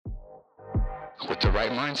with the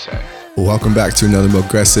right mindset. Welcome back to another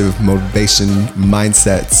Progressive Motivation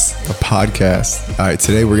Mindsets, a podcast. All right,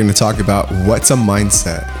 today we're going to talk about what's a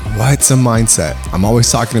mindset. What's a mindset? I'm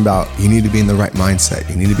always talking about you need to be in the right mindset.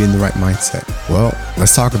 You need to be in the right mindset. Well,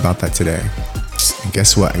 let's talk about that today. And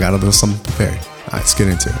guess what? I got a little something prepared. All right, let's get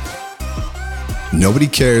into it. Nobody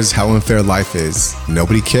cares how unfair life is.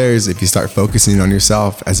 Nobody cares if you start focusing on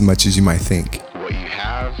yourself as much as you might think. What you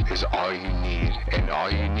have is all you need, and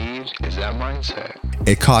all you need is that mindset.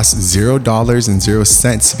 It costs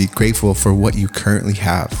 $0 to be grateful for what you currently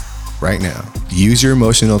have right now. Use your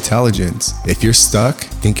emotional intelligence. If you're stuck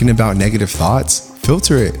thinking about negative thoughts,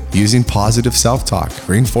 filter it using positive self-talk.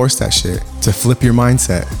 Reinforce that shit to flip your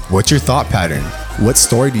mindset. What's your thought pattern? What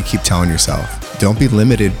story do you keep telling yourself? Don't be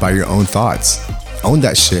limited by your own thoughts. Own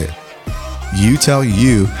that shit. You tell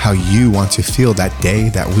you how you want to feel that day,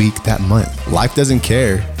 that week, that month. Life doesn't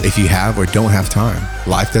care if you have or don't have time.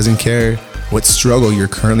 Life doesn't care what struggle you're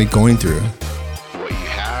currently going through. What you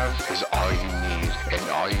have is all you need, and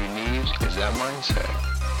all you need is that mindset.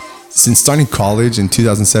 Since starting college in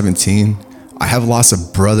 2017, I have lost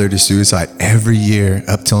a brother to suicide every year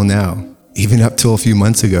up till now, even up till a few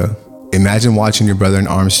months ago. Imagine watching your brother in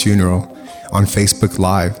arms funeral on Facebook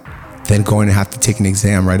Live, then going to have to take an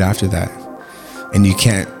exam right after that. And you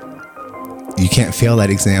can't fail that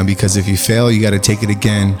exam, because if you fail, you got to take it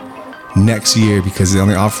again next year, because they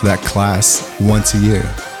only offer that class once a year,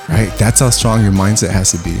 right? That's how strong your mindset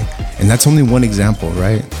has to be. And that's only one example,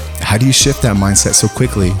 right? How do you shift that mindset so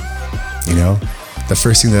quickly? You know, the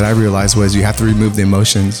first thing that I realized was you have to remove the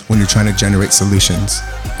emotions when you're trying to generate solutions.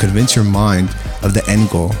 Convince your mind of the end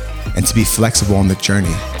goal and to be flexible on the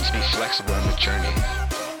journey.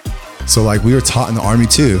 So like we were taught in the army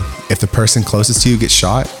too, if the person closest to you gets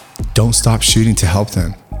shot, don't stop shooting to help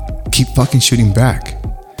them. Keep fucking shooting back.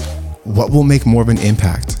 What will make more of an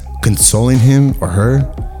impact? Consoling him or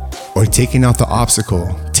her? Or taking out the obstacle,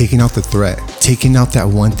 taking out the threat, taking out that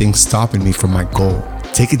one thing stopping me from my goal?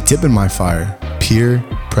 Take a dip in my fire. Peer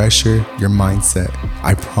pressure your mindset.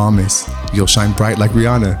 I promise you'll shine bright like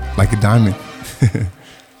Rihanna, like a diamond.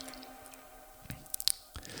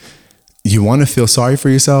 You want to feel sorry for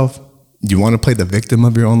yourself? You want to play the victim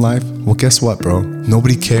of your own life? Well, guess what, bro?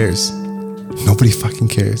 Nobody cares. Nobody fucking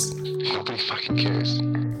cares. Nobody fucking cares.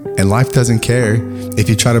 And life doesn't care if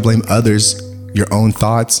you try to blame others. Your own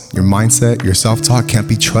thoughts, your mindset, your self-talk can't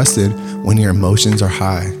be trusted when your emotions are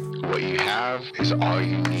high. What you have is all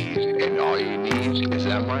you need, and all you need is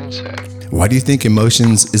that mindset. Why do you think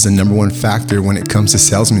emotions is the number one factor when it comes to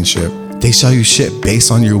salesmanship? They sell you shit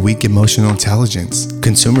based on your weak emotional intelligence.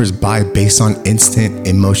 Consumers buy based on instant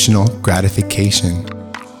emotional gratification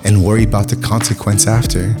and worry about the consequence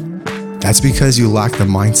after. That's because you lack the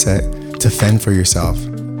mindset to fend for yourself.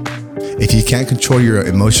 If you can't control your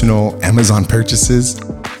emotional Amazon purchases,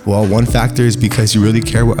 well, one factor is because you really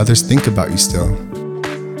care what others think about you still.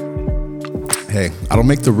 Hey, I don't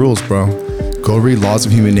make the rules, bro. Go read Laws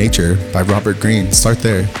of Human Nature by Robert Greene. Start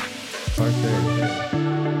there.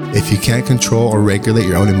 If you can't control or regulate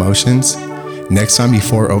your own emotions, next time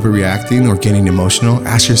before overreacting or getting emotional,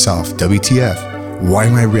 ask yourself, WTF, why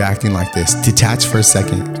am I reacting like this? Detach for a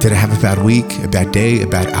second. Did I have a bad week, a bad day, a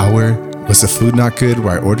bad hour? Was the food not good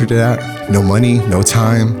where I ordered it at? No money, no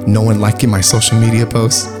time, no one liking my social media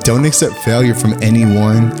posts? Don't accept failure from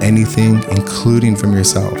anyone, anything, including from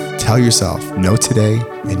yourself. Tell yourself no today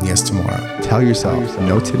and yes tomorrow. Tell yourself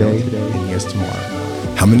no today and yes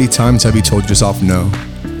tomorrow. How many times have you told yourself no?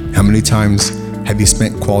 How many times have you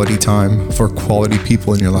spent quality time for quality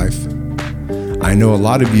people in your life? I know a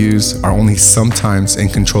lot of yous are only sometimes in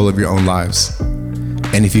control of your own lives.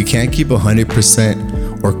 And if you can't keep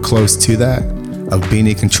 100% or close to that of being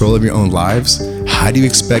in control of your own lives, how do you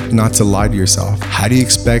expect not to lie to yourself? How do you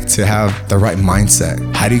expect to have the right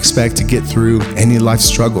mindset? How do you expect to get through any life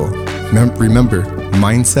struggle? Remember,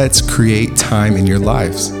 mindsets create time in your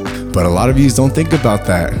lives. But a lot of yous don't think about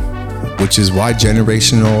that, which is why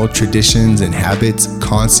generational traditions and habits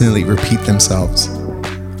constantly repeat themselves,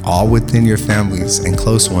 all within your families and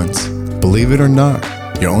close ones. Believe it or not,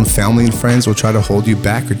 your own family and friends will try to hold you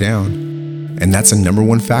back or down. And that's a number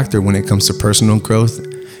one factor when it comes to personal growth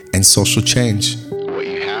and social change. What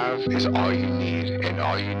you have is all you need, and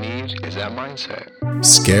all you need is that mindset.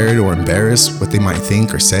 Scared or embarrassed what they might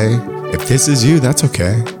think or say? If this is you, that's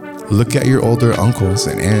okay. Look at your older uncles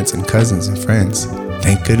and aunts and cousins and friends.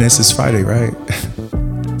 Thank goodness it's Friday, right?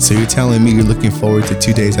 So you're telling me you're looking forward to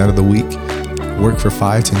 2 days out of the week, work for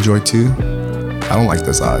 5 to enjoy 2? I don't like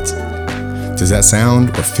those odds. Does that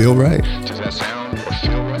sound or feel right?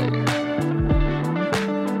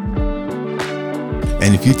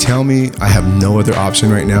 And if you tell me I have no other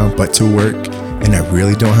option right now but to work and I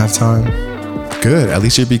really don't have time? Good, at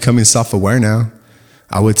least you're becoming self-aware now.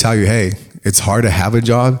 I would tell you, hey, it's hard to have a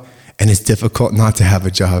job and it's difficult not to have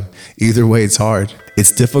a job. Either way, it's hard.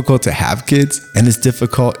 It's difficult to have kids and it's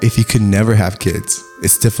difficult if you could never have kids.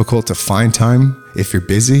 It's difficult to find time if you're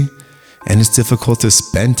busy and it's difficult to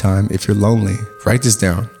spend time if you're lonely. Write this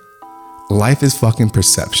down. Life is fucking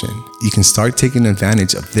perception. You can start taking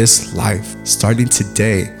advantage of this life starting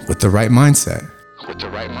today with the right mindset.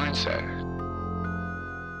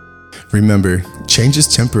 Remember, change is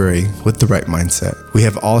temporary with the right mindset. We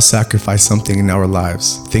have all sacrificed something in our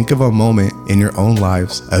lives. Think of a moment in your own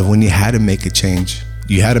lives of when you had to make a change.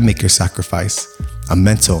 You had to make your sacrifice. A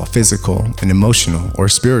mental, a physical, an emotional, or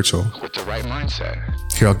spiritual. With the right mindset.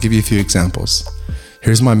 Here, I'll give you a few examples.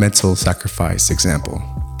 Here's my mental sacrifice example.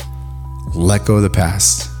 Let go of the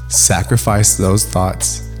past. Sacrifice those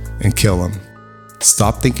thoughts and kill them.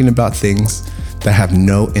 Stop thinking about things that have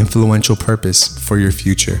no influential purpose for your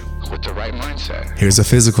future. With the right mindset. Here's a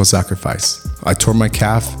physical sacrifice. I tore my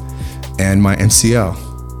calf and my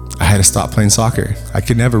MCL. I had to stop playing soccer. I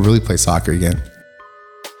could never really play soccer again.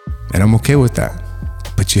 And I'm okay with that.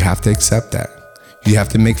 But you have to accept that. You have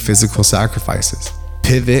to make physical sacrifices.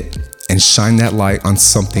 Pivot and shine that light on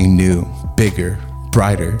something new, bigger,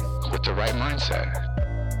 brighter. With the right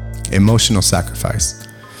mindset. Emotional sacrifice.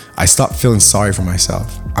 I stopped feeling sorry for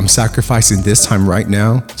myself. I'm sacrificing this time right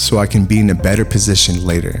now so I can be in a better position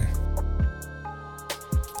later.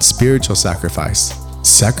 Spiritual sacrifice.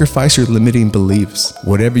 Sacrifice your limiting beliefs.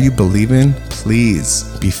 Whatever you believe in,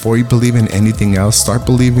 please, before you believe in anything else, start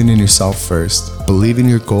believing in yourself first. Believing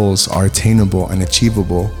your goals are attainable and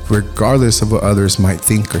achievable, regardless of what others might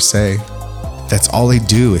think or say. That's all they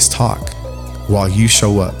do is talk, while you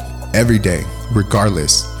show up every day,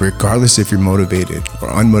 regardless if you're motivated or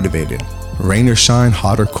unmotivated. Rain or shine,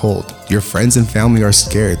 hot or cold. Your friends and family are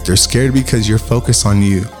scared. They're scared because you're focused on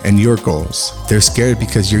you and your goals. They're scared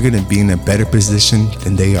because you're gonna be in a better position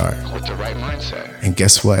than they are. With the right mindset. And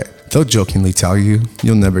guess what? They'll jokingly tell you,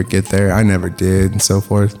 you'll never get there, I never did, and so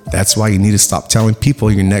forth. That's why you need to stop telling people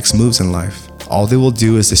your next moves in life. All they will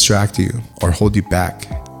do is distract you or hold you back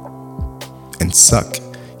and suck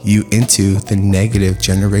you into the negative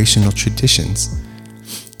generational traditions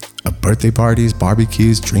of birthday parties,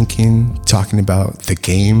 barbecues, drinking, talking about the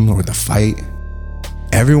game or the fight.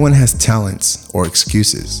 Everyone has talents or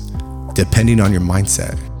excuses, depending on your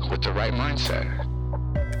mindset. With the right mindset.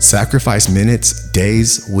 Sacrifice minutes,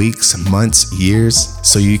 days, weeks, months, years,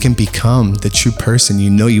 so you can become the true person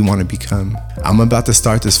you know you want to become. I'm about to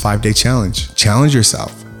start this 5-day challenge. Challenge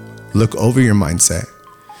yourself. Look over your mindset.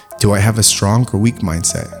 Do I have a strong or weak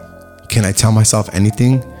mindset? Can I tell myself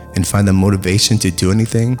anything and find the motivation to do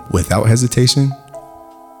anything without hesitation?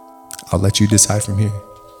 I'll let you decide from here.